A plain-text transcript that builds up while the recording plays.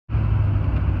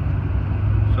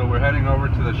So we're heading over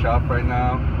to the shop right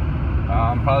now.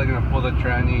 I'm probably gonna pull the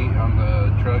tranny on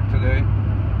the truck today,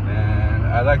 and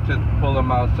I like to pull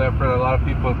them out separate. A lot of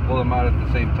people pull them out at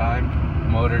the same time,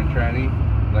 motor and tranny,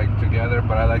 like together.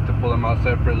 But I like to pull them out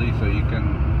separately so you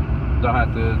don't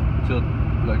have to tilt,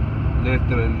 like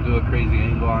lift it and do a crazy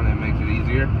angle on it. It makes it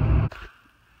easier.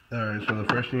 Alright, so the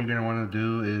first thing you're gonna want to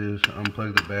do is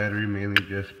unplug the battery, mainly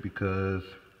just because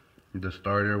the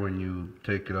starter, when you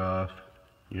take it off,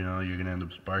 you know, you're gonna end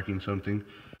up sparking something.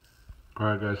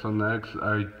 Alright guys, so next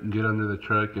I get under the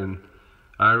truck, and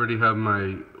I already have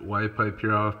my white pipe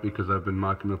here off because I've been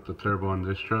mocking up the turbo on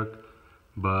this truck.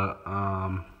 But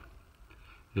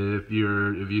if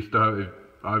you still have,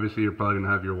 obviously you're probably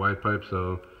gonna have your white pipe,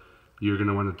 so you're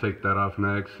gonna want to take that off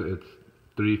next. It's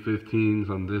 315s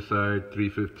on this side,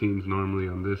 315s normally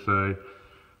on this side,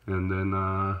 and then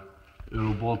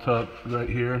it'll bolt up right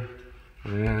here.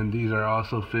 And these are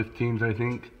also 15s, I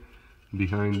think,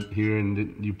 behind here,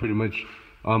 and you pretty much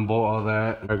unbolt all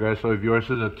that. Alright guys, so if yours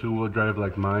is a two-wheel drive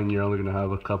like mine, you're only gonna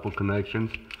have a couple connections.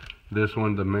 This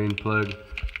one, the main plug,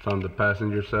 it's on the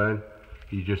passenger side.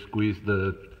 You just squeeze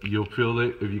you'll feel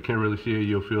it. If you can't really see it,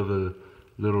 you'll feel the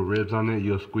little ribs on it.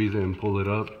 You'll squeeze it and pull it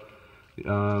up.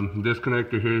 This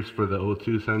connector here is for the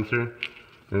O2 sensor,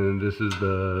 and this is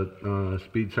the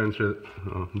speed sensor.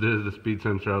 This is the speed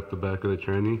sensor out the back of the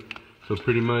tranny. So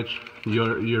pretty much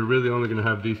you're really only going to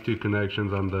have these two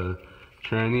connections on the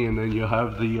tranny, and then you'll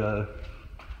have the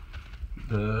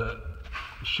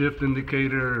shift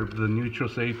indicator or the neutral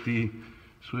safety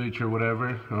switch or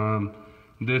whatever.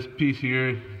 This piece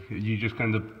here, you just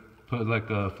kind of put like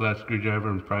a flat screwdriver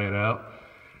and pry it out.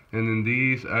 And then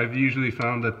these, I've usually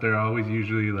found that they're always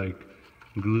usually like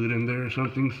glued in there or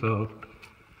something. So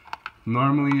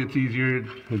normally it's easier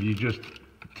if you just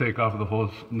take off the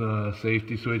whole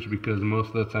safety switch, because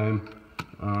most of the time,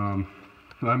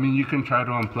 I mean, you can try to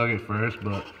unplug it first,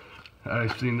 but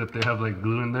I've seen that they have like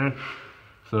glue in there.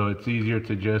 So it's easier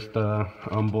to just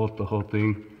unbolt the whole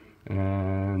thing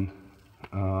and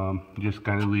just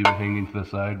kind of leave it hanging to the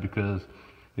side, because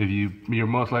if you're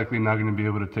most likely not going to be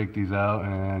able to take these out,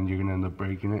 and you're going to end up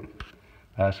breaking it.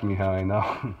 Ask me how I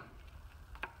know.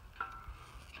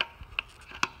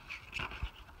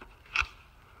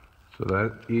 So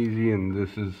that's easy, and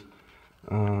this is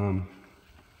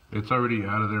it's already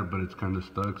out of there, but it's kind of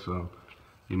stuck, so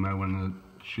you might want to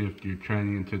shift your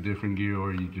tranny into a different gear,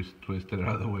 or you just twist it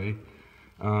out of the way.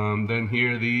 Then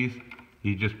here, these,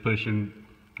 you just push in.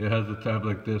 It has a tab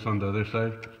like this on the other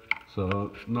side,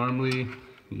 so normally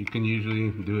you can usually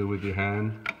do it with your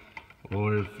hand,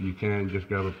 or if you can't, just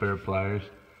grab a pair of pliers,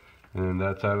 and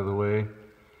that's out of the way.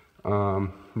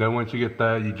 Then once you get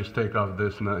that, you just take off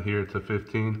this nut here to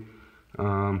 15,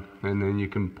 and then you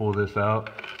can pull this out.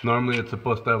 Normally it's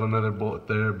supposed to have another bolt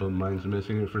there, but mine's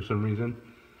missing it for some reason.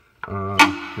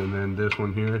 And then this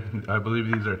one here, I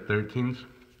believe these are 13s.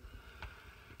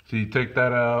 So you take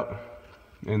that out,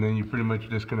 and then you pretty much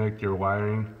disconnect your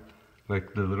wiring,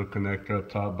 like the little connector up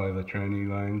top by the tranny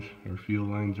lines or fuel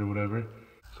lines or whatever.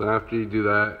 So after you do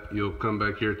that, you'll come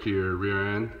back here to your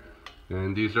rear end,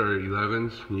 and these are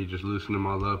 11s. You just loosen them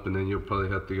all up, and then you'll probably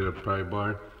have to get a pry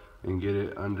bar and get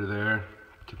it under there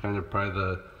to kind of pry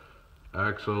the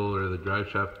axle or the drive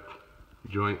shaft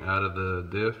joint out of the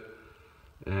diff.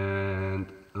 And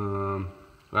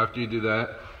after you do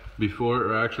that,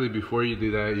 before you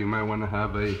do that, you might want to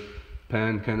have a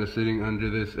pan kind of sitting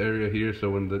under this area here, so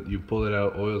when you pull it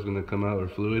out, oil is going to come out, or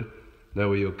fluid. That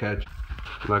way you'll catch it.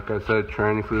 Like I said,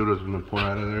 tranny fluid is going to pour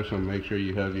out of there, so make sure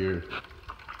you have your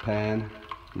pan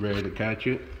ready to catch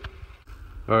it.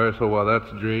 Alright, so while that's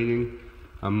draining,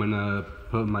 I'm going to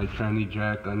put my tranny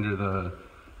jack under the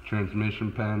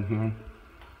transmission pan here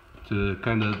to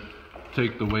kind of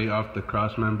take the weight off the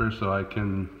cross member, so I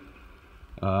can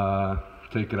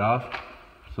take it off.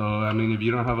 So I mean, if you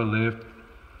don't have a lift,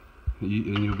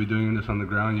 and you'll be doing this on the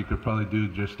ground, you could probably do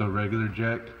just a regular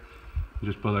jack.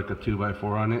 Just put like a 2x4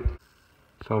 on it.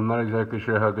 So I'm not exactly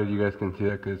sure how good you guys can see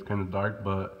that, because it's kind of dark.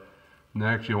 But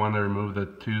next, you want to remove the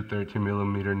two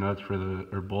 13mm nuts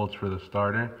or bolts for the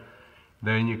starter.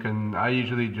 Then you can, I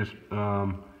usually just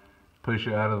push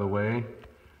it out of the way,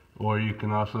 or you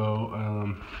can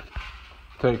also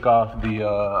take off the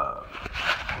I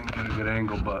didn't get a good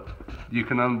angle, but you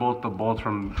can unbolt the bolts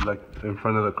from like in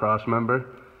front of the cross member.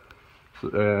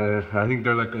 I think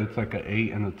they're like, it's like an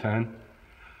 8 and a 10.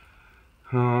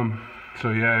 So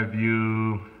yeah, if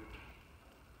you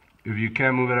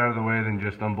can't move it out of the way, then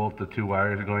just unbolt the two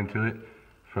wires going to it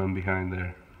from behind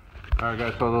there. Alright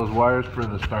guys, so those wires for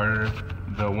the starter,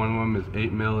 the one of them is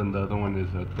 8mm and the other one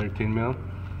is a 13mm.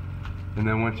 And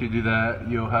then once you do that,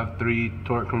 you'll have 3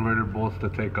 torque converter bolts to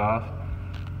take off.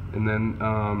 And then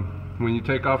when you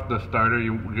take off the starter,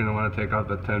 you're gonna want to take off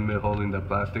the 10 mil holding the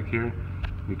plastic here,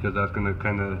 because that's gonna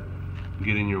kind of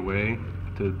get in your way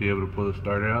to be able to pull the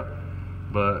starter out.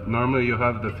 But normally you'll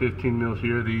have the 15 mils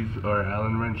here. These are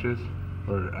Allen wrenches,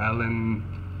 or Allen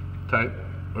type,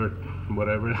 or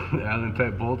whatever, Allen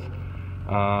type bolts.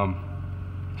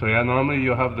 So yeah, normally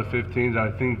you'll have the 15s.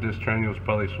 I think this tranny was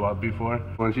probably swapped before.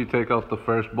 Once you take off the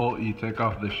first bolt, you take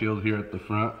off the shield here at the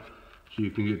front so you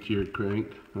can get to your crank.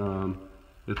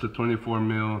 It's a 24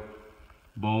 mil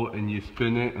bolt, and you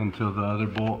spin it until the other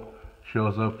bolt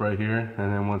shows up right here.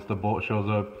 And then once the bolt shows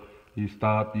up, you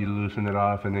stop, you loosen it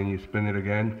off, and then you spin it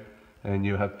again. And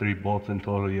you have 3 bolts in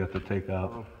total you have to take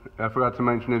out. I forgot to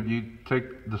mention, if you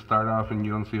take the start off and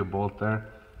you don't see a bolt there,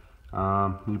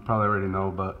 you probably already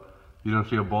know, but you don't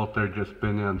see a bolt there, just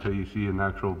spin it until you see an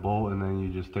actual bolt, and then you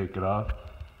just take it off.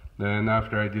 Then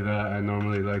after I do that, I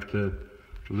normally like to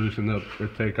loosen up or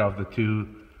take off the 2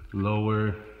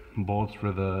 lower bolts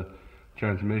for the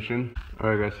transmission.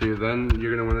 Alright guys, so then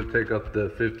you're going to want to take up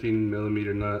the 15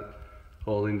 millimeter nut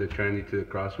holding the tranny to the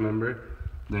cross member.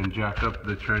 Then jack up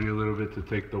the tranny a little bit to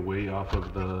take the weight off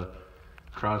of the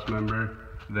cross member.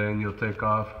 Then you'll take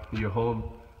off, you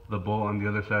hold the bolt on the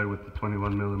other side with the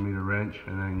 21 millimeter wrench,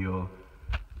 and then you'll,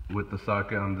 with the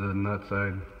socket on the nut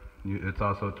side, it's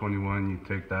also 21, you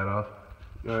take that off.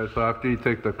 Alright, so after you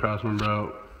take the cross member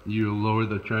out, you lower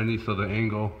the tranny so the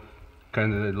angle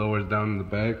kind of lowers down in the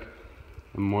back,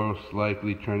 and most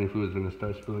likely tranny fluid is going to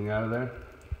start spilling out of there.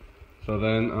 So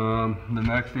then the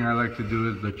next thing I like to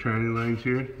do is the tranny lines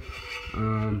here.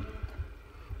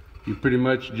 You pretty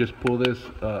much just pull this,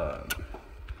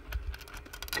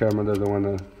 camera doesn't want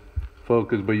to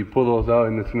focus, but you pull those out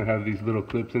and it's going to have these little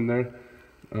clips in there.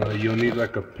 You'll need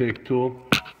like a pick tool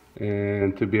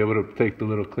and to be able to take the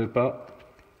little clip out.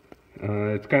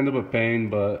 It's kind of a pain,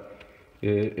 but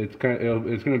it's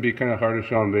going to be kind of hard to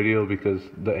show on video because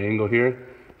the angle here.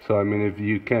 So I mean, if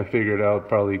you can't figure it out,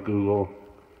 probably Google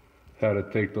how to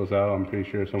take those out. I'm pretty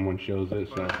sure someone shows it.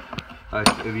 So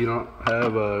if you don't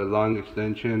have a long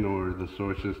extension or the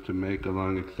sources to make a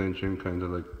long extension, kind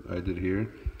of like I did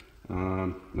here,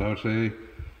 I would say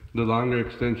the longer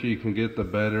extension you can get, the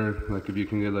better. Like if you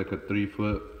can get like a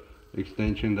 3-foot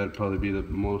extension, that'd probably be the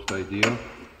most ideal.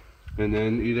 And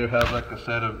then either have like a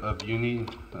set of uni,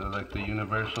 like the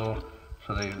universal,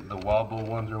 so the wobble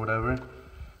ones or whatever.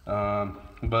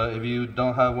 But if you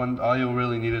don't have one, all you'll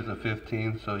really need is a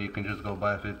 15, so you can just go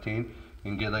buy a 15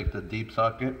 and get like the deep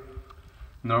socket.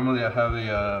 Normally I have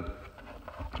a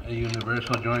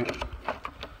universal joint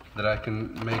that I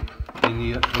can make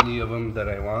any of them that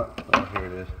I want. Oh, here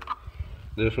it is.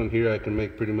 This one here, I can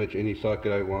make pretty much any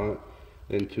socket I want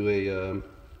into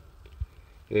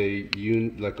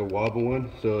like a wobble one.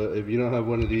 So if you don't have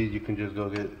one of these, you can just go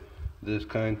get this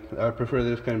kind. I prefer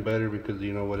this kind better because,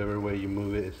 you know, whatever way you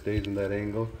move it, it stays in that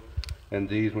angle. And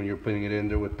these, when you're putting it in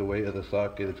there with the weight of the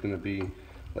socket, it's going to be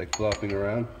like flopping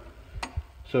around.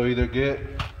 So either get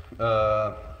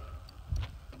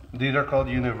these are called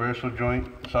universal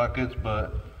joint sockets,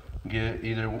 but get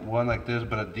either one like this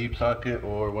but a deep socket,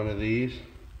 or one of these.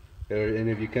 And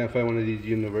if you can't find one of these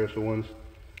universal ones,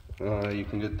 you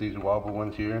can get these wobble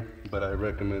ones here, but I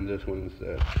recommend this one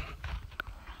instead.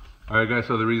 Alright guys,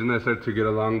 so the reason I said to get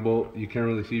a long bolt, you can't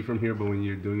really see from here, but when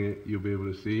you're doing it, you'll be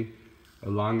able to see. A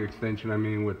long extension, I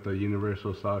mean, with the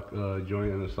universal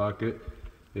joint and the socket,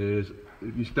 is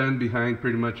if you stand behind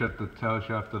pretty much at the tail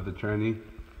shaft of the tranny,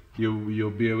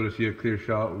 you'll be able to see a clear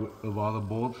shot of all the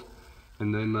bolts.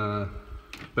 And then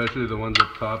especially the ones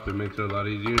up top, it makes it a lot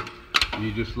easier.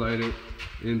 You just slide it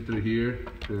in through here,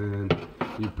 and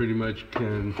you pretty much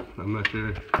can, I'm not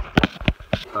sure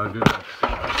how good that's,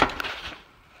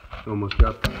 almost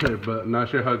got there, but not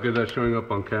sure how good that's showing up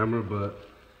on camera, but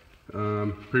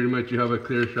pretty much you have a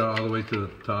clear shot all the way to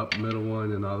the top, middle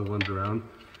one, and all the ones around.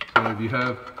 So if you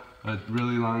have a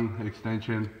really long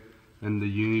extension and the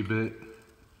uni bit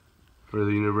or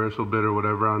the universal bit or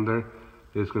whatever on there,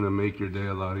 it's going to make your day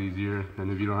a lot easier.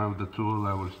 And if you don't have the tool,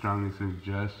 I would strongly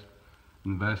suggest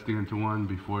investing into one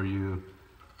before you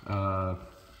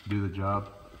do the job.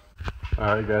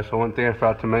 Alright guys, so one thing I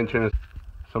forgot to mention is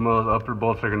some of those upper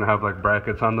bolts are going to have like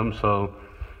brackets on them. So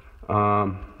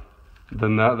the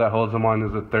nut that holds them on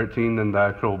is a 13, and the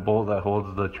actual bolt that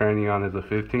holds the tranny on is a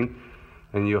 15.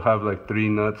 And you'll have like 3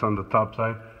 nuts on the top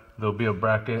side. There'll be a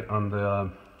bracket on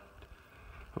the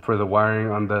for the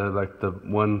wiring on the, like the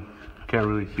one, can't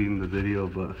really see in the video,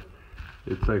 but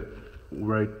it's like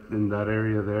right in that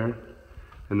area there.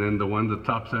 And then the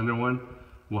top center one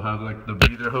will have like the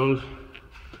breather hose,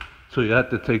 so you have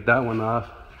to take that one off.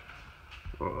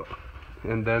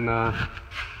 And then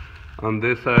on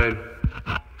this side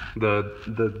The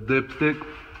dipstick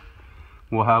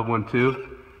will have one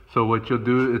too. So what you'll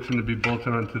do, it's going to be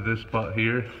bolted onto this spot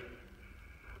here.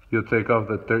 You'll take off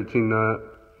the 13 nut,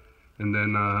 and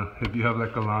then if you have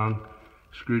like a long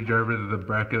screwdriver, the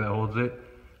bracket that holds it,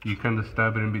 you kind of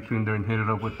stab it in between there and hit it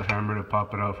up with the hammer to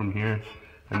pop it out from here,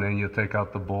 and then you'll take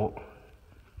out the bolt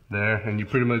there, and you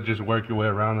pretty much just work your way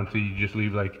around until you just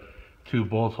leave like 2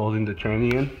 bolts holding the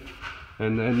tranny in.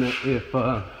 And then if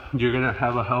you're gonna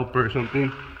have a helper or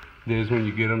something, this is when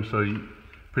you get them. So you,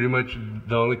 pretty much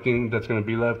the only thing that's gonna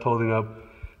be left holding up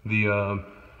the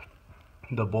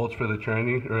bolts for the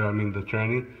tranny, or I mean the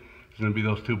tranny, is gonna be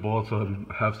those 2 bolts. So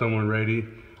have someone ready,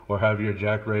 or have your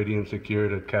jack ready and secure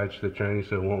to catch the tranny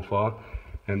so it won't fall.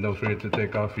 And don't forget to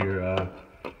take off your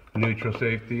neutral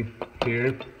safety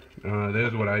here.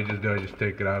 This is what I just do. I just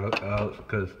take it out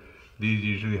because these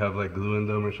usually have like glue in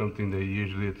them or something.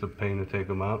 It's a pain to take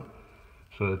them out,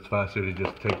 so it's faster to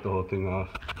just take the whole thing off.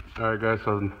 Alright guys,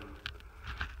 so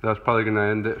that's probably gonna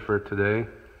end it for today.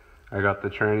 I got the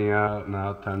tranny out.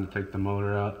 Now time to take the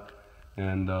motor out,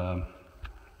 and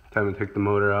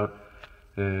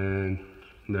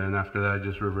and then after that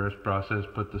just reverse process,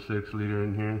 put the 6-liter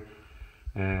in here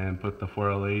and put the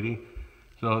 4L80.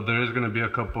 So there is going to be a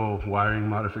couple wiring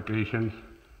modifications,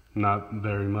 not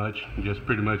very much, just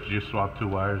pretty much just swap 2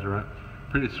 wires around,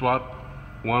 swap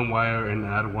 1 wire and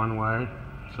add 1 wire.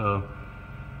 So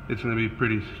it's going to be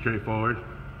pretty straightforward,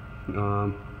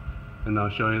 and I'll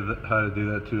show you how to do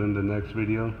that too in the next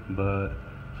video. But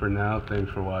for now,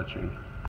 thanks for watching.